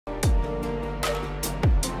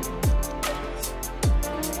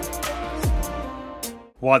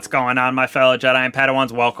What's going on, my fellow Jedi and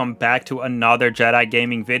Padawans? Welcome back to another Jedi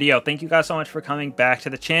gaming video. Thank you guys so much for coming back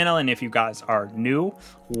to the channel, and if you guys are new,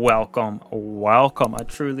 welcome. I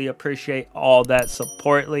truly appreciate all that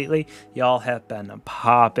support lately. Y'all have been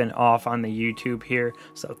popping off on the YouTube here,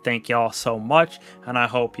 so thank y'all so much, and I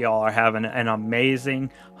hope y'all are having an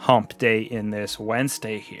amazing hump day in this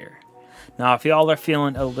Wednesday here. Now, if y'all are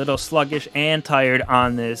feeling a little sluggish and tired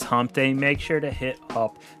on this hump day, make sure to hit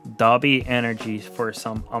up Jedii Energy for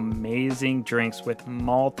some amazing drinks with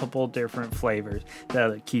multiple different flavors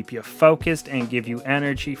that'll keep you focused and give you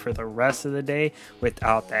energy for the rest of the day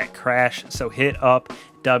without that crash. So hit up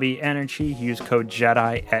Jedii Energy, use code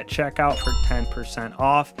Jedii at checkout for 10%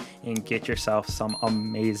 off and get yourself some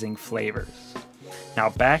amazing flavors. Now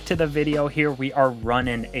back to the video here, we are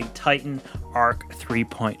running a Titan Arc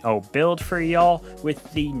 3.0 build for y'all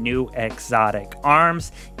with the new exotic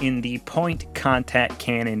arms in the point contact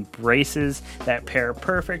cannon braces that pair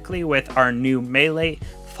perfectly with our new melee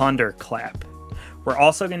thunderclap. We're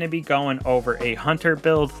also going to be going over a hunter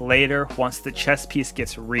build later once the chest piece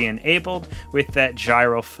gets re-enabled with that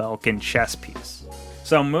gyro falcon chest piece.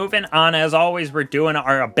 So moving on, as always, we're doing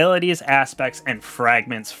our abilities, aspects, and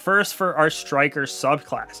fragments first for our striker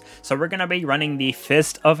subclass. So we're going to be running the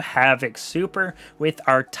Fist of Havoc super with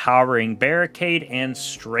our towering barricade and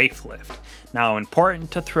strafe lift. Now,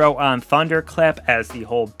 important to throw on Thunderclap as the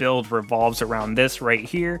whole build revolves around this right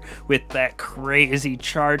here with that crazy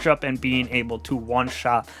charge up and being able to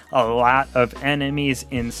one-shot a lot of enemies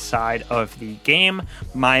inside of the game,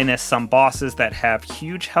 minus some bosses that have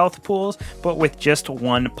huge health pools, but with just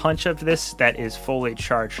one punch of this that is fully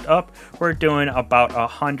charged up, we're doing about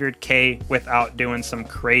 100k without doing some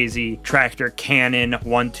crazy tractor cannon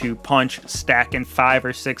 1-2 punch, stacking 5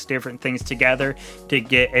 or 6 different things together to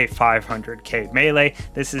get a 500k melee.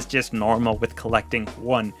 This is just normal with collecting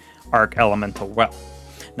one arc elemental well.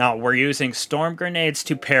 Now we're using storm grenades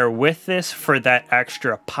to pair with this for that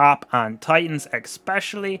extra pop on Titans,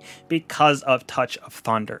 especially because of Touch of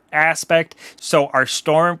Thunder aspect. So our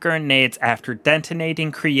storm grenades, after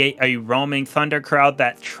detonating, create a roaming thunder crowd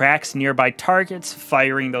that tracks nearby targets,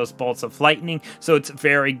 firing those bolts of lightning. So it's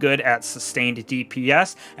very good at sustained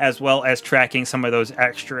DPS, as well as tracking some of those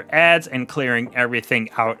extra adds and clearing everything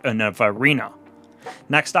out in an arena.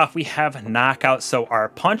 Next off, we have Knockout. So our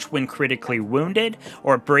punch, when critically wounded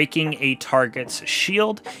or breaking a target's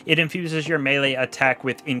shield, it infuses your melee attack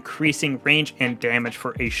with increasing range and damage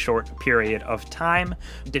for a short period of time.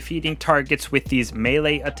 Defeating targets with these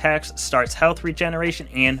melee attacks starts health regeneration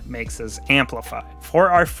and makes us amplify.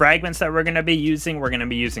 For our fragments that we're going to be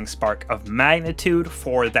using Spark of Magnitude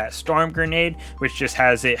for that storm grenade, which just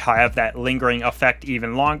has it have that lingering effect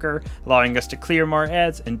even longer, allowing us to clear more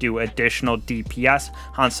adds and do additional DPS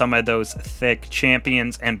on some of those thick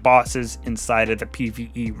champions and bosses inside of the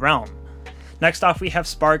PvE realm. Next off, we have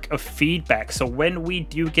Spark of Feedback. So when we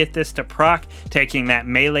do get this to proc, taking that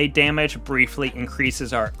melee damage briefly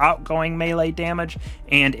increases our outgoing melee damage,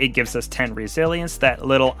 and it gives us 10 resilience. That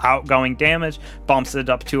little outgoing damage bumps it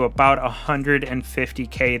up to about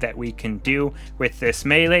 150k that we can do with this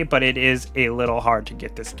melee, but it is a little hard to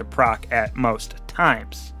get this to proc at most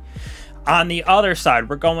times. On the other side,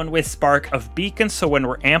 we're going with Spark of Beacon, so when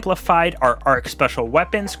we're amplified, our arc special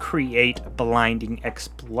weapons create blinding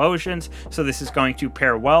explosions. So this is going to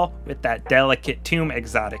pair well with that Delicate Tomb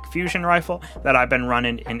exotic fusion rifle that I've been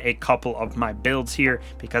running in a couple of my builds here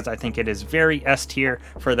because I think it is very S tier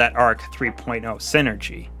for that Arc 3.0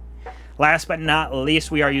 synergy. Last but not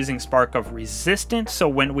least, we are using Spark of Resistance, so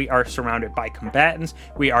when we are surrounded by combatants,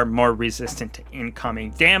 we are more resistant to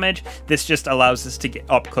incoming damage. This just allows us to get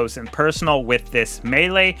up close and personal with this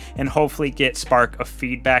melee and hopefully get Spark of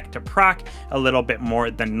Feedback to proc a little bit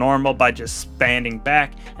more than normal by just standing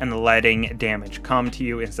back and letting damage come to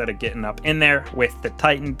you instead of getting up in there with the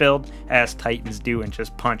Titan build as Titans do and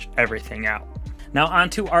just punch everything out. Now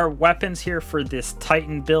onto our weapons here for this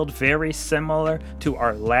Titan build, very similar to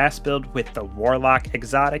our last build with the Warlock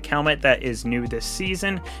exotic helmet that is new this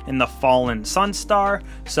season in the Fallen Sunstar.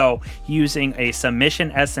 So using a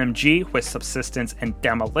submission SMG with Subsistence and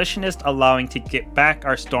Demolitionist, allowing to get back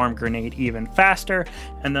our storm grenade even faster,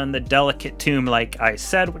 and then the Delicate Tomb, like I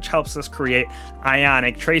said, which helps us create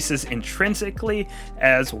ionic traces intrinsically,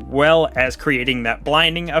 as well as creating that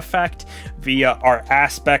blinding effect via our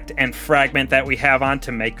aspect and fragment that we have on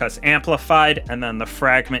to make us amplified, and then the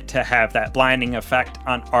fragment to have that blinding effect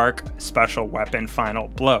on arc special weapon final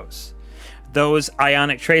blows. Those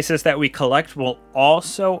ionic traces that we collect will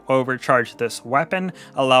also overcharge this weapon,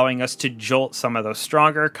 allowing us to jolt some of those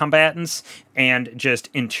stronger combatants and just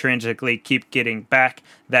intrinsically keep getting back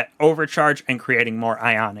that overcharge and creating more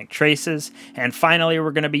ionic traces. And finally,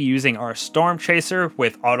 we're going to be using our Storm Chaser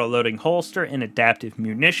with auto-loading holster and adaptive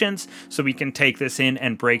munitions, so we can take this in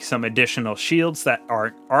and break some additional shields that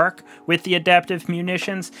aren't arc with the adaptive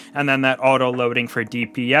munitions, and then that auto-loading for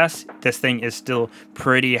DPS. This thing is still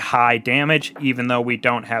pretty high damage, even though we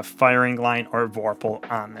don't have firing line or Vorpal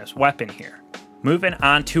on this weapon here. Moving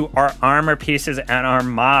on to our armor pieces and our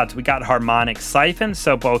mods, we got Harmonic Siphon,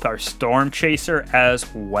 so both our Storm Chaser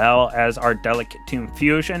as well as our Delicate Tomb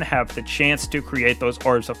Fusion have the chance to create those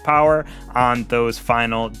orbs of power on those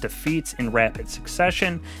final defeats in rapid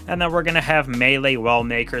succession. And then we're going to have Melee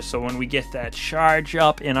Wellmaker, so when we get that charge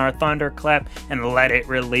up in our Thunderclap and let it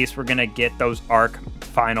release, we're going to get those arc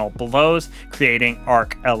final blows, creating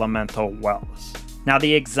arc elemental wells. Now,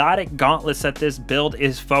 the exotic gauntlets that this build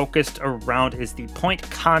is focused around is the Point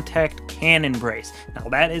Contact Cannon Brace. Now,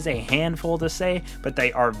 that is a handful to say, but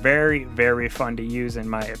they are very, very fun to use in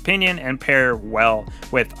my opinion and pair well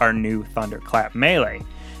with our new Thunderclap melee.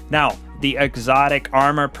 Now, the exotic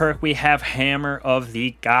armor perk, we have Hammer of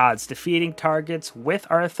the Gods. Defeating targets with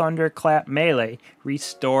our Thunderclap melee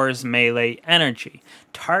restores melee energy.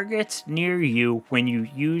 Targets near you when you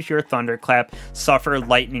use your Thunderclap suffer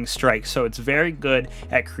lightning strikes, so it's very good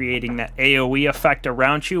at creating that AoE effect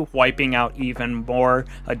around you, wiping out even more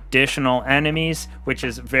additional enemies, which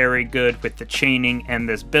is very good with the chaining and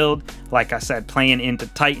this build. Like I said, playing into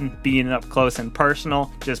Titan, being up close and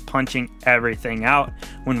personal, just punching everything out.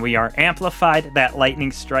 When we are amplified, that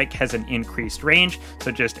lightning strike has an increased range,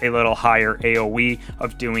 so just a little higher AoE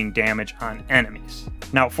of doing damage on enemies.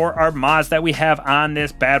 Now, for our mods that we have on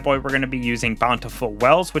this bad boy, we're going to be using Bountiful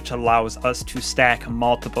Wells, which allows us to stack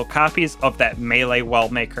multiple copies of that melee well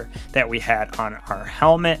maker that we had on our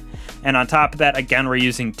helmet. And on top of that, again, we're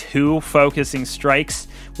using 2 focusing strikes,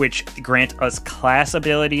 which grant us class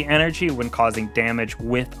ability energy when causing damage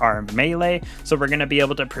with our melee. So we're going to be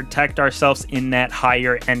able to protect ourselves in that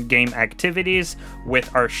higher end game activities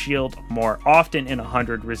with our shield more often in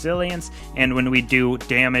 100 resilience. And when we do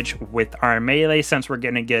damage with our melee, since we're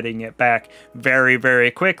going to getting it back very, very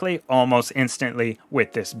quickly, almost instantly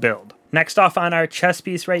with this build. Next off on our chest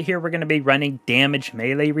piece right here, we're going to be running damage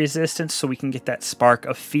melee resistance, so we can get that spark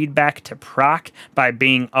of feedback to proc by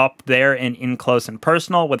being up there and in close and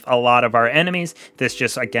personal with a lot of our enemies. This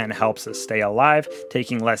just again helps us stay alive,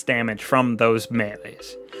 taking less damage from those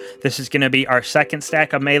melees. This is going to be our second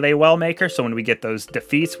stack of Melee Wellmaker, so when we get those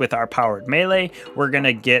defeats with our powered melee, we're going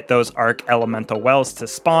to get those Arc Elemental Wells to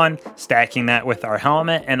spawn, stacking that with our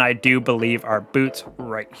helmet, and I do believe our boots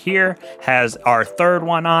right here has our third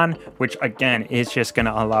one on, which again is just going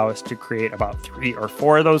to allow us to create about 3 or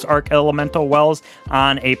 4 of those Arc Elemental Wells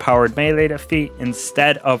on a powered melee defeat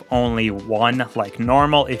instead of only 1 like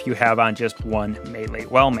normal if you have on just 1 Melee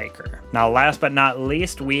Wellmaker. Now, last but not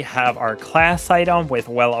least, we have our class item with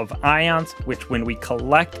Well of Ions, which when we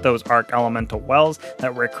collect those Arc Elemental Wells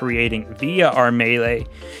that we're creating via our melee,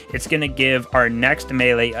 it's going to give our next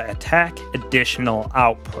melee attack additional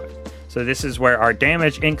output. So this is where our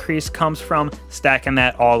damage increase comes from, stacking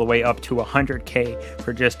that all the way up to 100k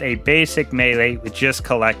for just a basic melee with just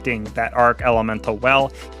collecting that Arc Elemental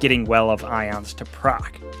Well, getting Well of Ions to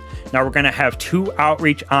proc. Now we're going to have 2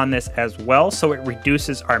 outreach on this as well, so it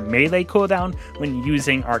reduces our melee cooldown when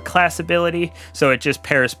using our class ability, so it just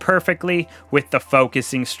pairs perfectly with the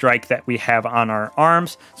focusing strike that we have on our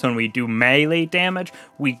arms. So when we do melee damage,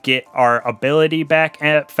 we get our ability back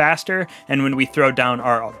faster, and when we throw down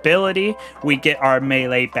our ability, we get our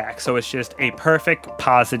melee back. So it's just a perfect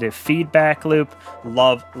positive feedback loop.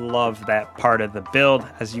 Love that part of the build.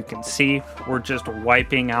 As you can see, we're just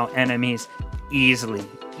wiping out enemies easily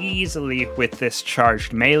with this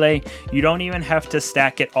charged melee. You don't even have to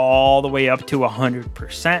stack it all the way up to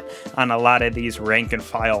 100% on a lot of these rank and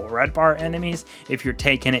file red bar enemies. If you're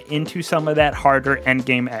taking it into some of that harder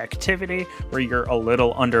endgame activity where you're a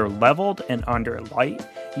little under leveled and under light,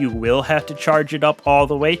 you will have to charge it up all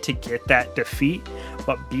the way to get that defeat.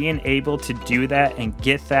 But being able to do that and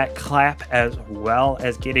get that clap as well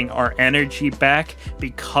as getting our energy back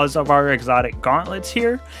because of our exotic gauntlets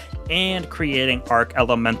here, and creating Arc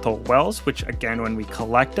Elemental Wells, which again, when we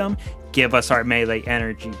collect them, give us our melee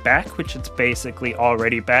energy back, which it's basically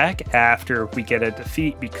already back after we get a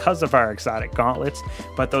defeat because of our exotic gauntlets.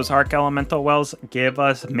 But those Arc Elemental Wells give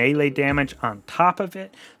us melee damage on top of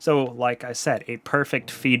it. So like I said, a perfect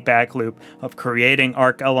feedback loop of creating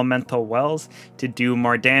Arc Elemental Wells to do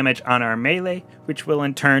more damage on our melee, which will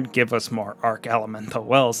in turn give us more Arc Elemental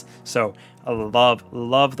Wells. So I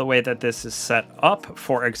love the way that this is set up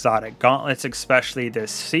for exotic gauntlets, especially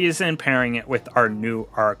this season, pairing it with our new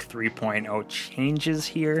Arc 3.0 changes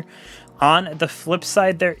here. On the flip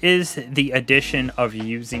side, there is the addition of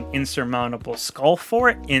using insurmountable skull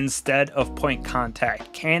fort instead of point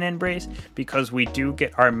contact cannon brace, because we do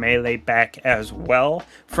get our melee back as well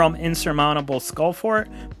from insurmountable skull fort,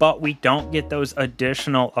 but we don't get those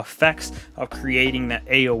additional effects of creating that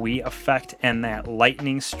AoE effect and that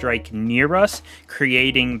lightning strike near us,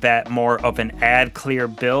 creating that more of an ad clear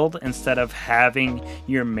build. Instead of having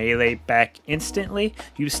your melee back instantly,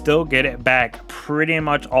 you still get it back pretty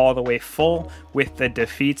much all the way full with the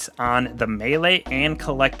defeats on the melee and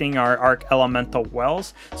collecting our arc elemental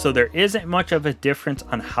wells. So there isn't much of a difference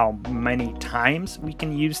on how many times we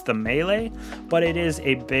can use the melee, but it is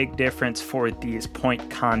a big difference for these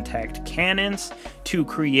point contact cannons to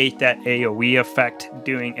create that AoE effect,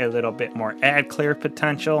 doing a little bit more ad clear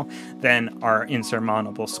potential than our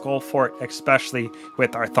insurmountable skull fort, especially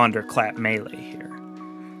with our thunderclap melee here.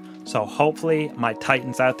 So hopefully my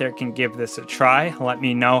Titans out there can give this a try. Let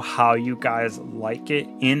me know how you guys like it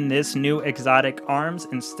in this new exotic arms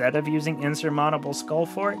instead of using insurmountable skull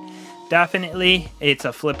fort. Definitely, it's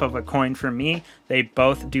a flip of a coin for me. They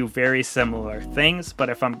both do very similar things, but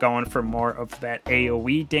if I'm going for more of that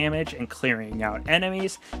AoE damage and clearing out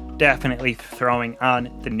enemies, definitely throwing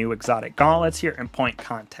on the new exotic gauntlets here and point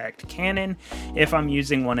contact cannon. If I'm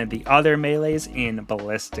using one of the other melees in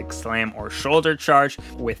ballistic slam or shoulder charge,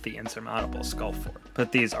 with the insurmountable skull fort.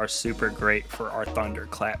 But these are super great for our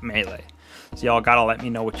thunderclap melee. So y'all gotta let me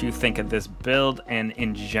know what you think of this build and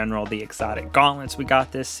in general the exotic gauntlets we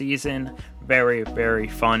got this season. Very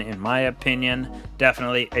fun in my opinion.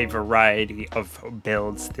 Definitely a variety of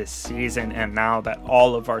builds this season, and now that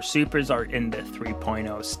all of our supers are in the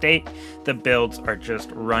 3.0 state, the builds are just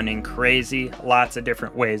running crazy. Lots of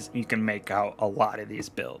different ways you can make out a lot of these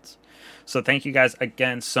builds. So thank you guys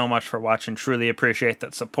again so much for watching. Truly appreciate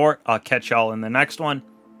that support. I'll catch y'all in the next one.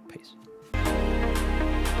 Peace.